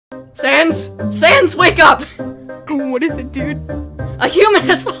Sans! Sans, wake up! What is it, dude? A human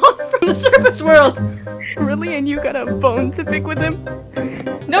has fallen from the surface world! Really? And you got a bone to pick with him?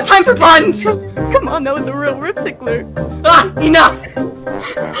 No time for puns! Come on, that was a real rip tickler. Ah, enough!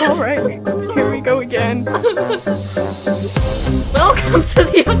 Alright, here we go again. Welcome to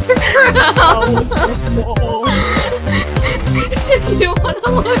the underground! Oh, If you wanna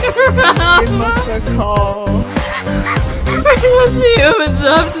look around, give us a call. what's the humans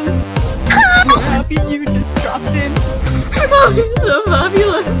up to? You happy you just dropped in? Oh, he's so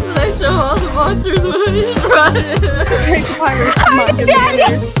fabulous that I show all the monsters when I run. Hey, Pirates, come on, give me yours.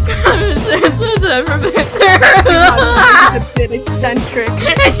 Sans ever Victor. It's a bit eccentric.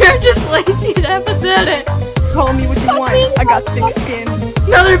 And you're just lazy and apathetic. Call me what you want. I got thick skin.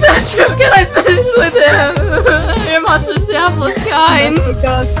 Another bad trip, can I finish with him? Your monster's the hapless kind. It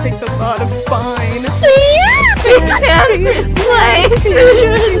does take a lot of spine. We can't play. You're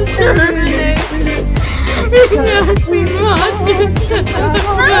determination. Because we monsters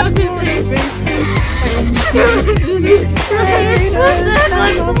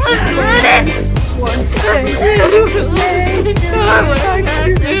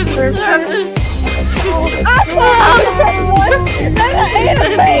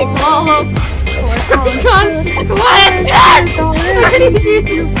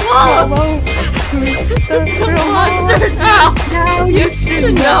monster now! You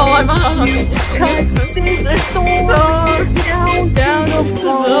should know I'm not on me. Down to the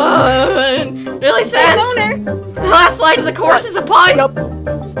bone. Really, Sans? The last line of the chorus is a pun?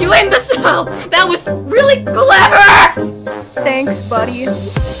 You imbecile! That was really clever! Thanks, buddy.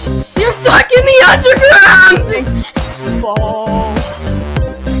 You're stuck in the underground! Ball.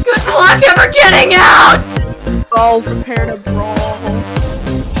 Good luck ever getting out! Balls prepare to brawl.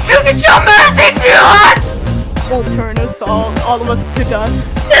 You can show mercy to us! Will turn us all of us to dust.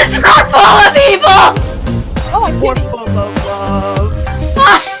 This room full of evil! We're full of love.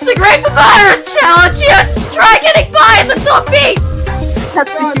 The Great Papyrus Challenge! You try getting by as a zombie! That's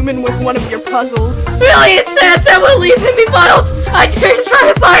the human with one of your puzzles. Really, it's Sans that will leave him befuddled! I dare to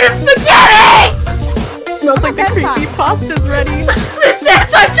try to find a spaghetti! Smells like the creepy pasta's ready. Sans,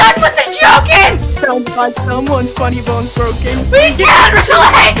 I'm done with the joking! Sounds like someone's funny bone's broken. We can't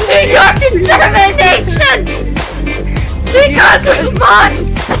relate to your determination! Because we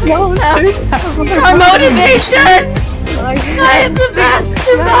monsters have our motivations! I am the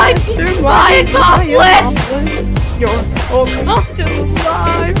mastermind, he's my accomplice! You're still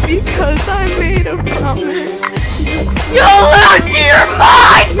alive because I made a promise. You'll lose your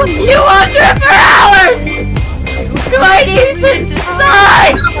mind! You wander for hours! You might even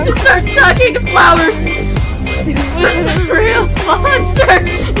decide to start talking to flowers! Who's the real monster?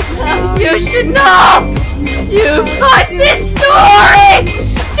 You should know! You've got this story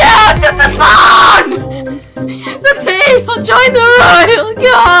down to the bone! Someday I'll join the Royal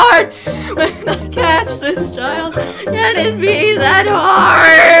Guard! When I catch this child, can it be that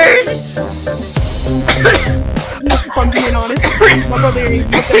hard? If I'm being honest, my brother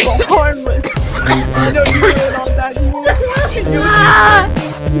ain't fucking harmless. I know you doing all that more.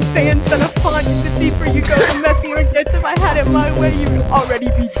 You say instead of fun, the deeper you go, the messier it gets. If I had it my way, you'd already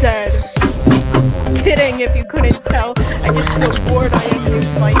be dead. Kidding if you couldn't tell. I get so bored I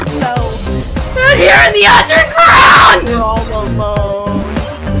amuse myself. Out here in the underground! We're all alone.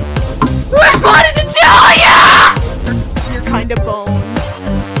 I wanted to tell ya! You're kinda boned.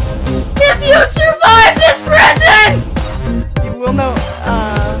 If you survive this prison, You will know,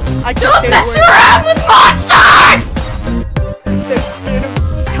 I can don't say mess words. around with monsters! They're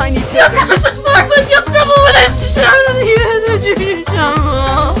tiny You'll children. go so far, but you'll stumble when I show you the junior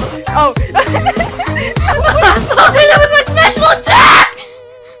jungle. Oh! Something that was my special attack!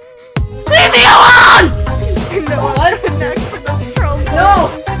 Leave me alone! No, What? I'm next for the throne. No!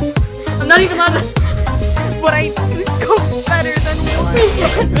 I'm not even allowed to. But I do so better than one. We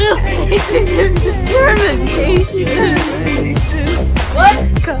can't relate to your determination. What?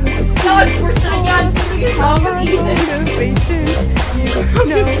 No, we're sitting down and singing a song with Ethan.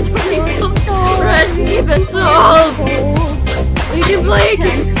 Red even told. We can play.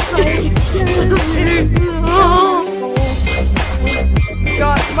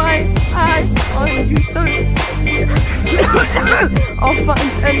 Got my eye on you, so I'll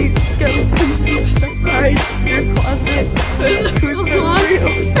find any skeleton to surprise.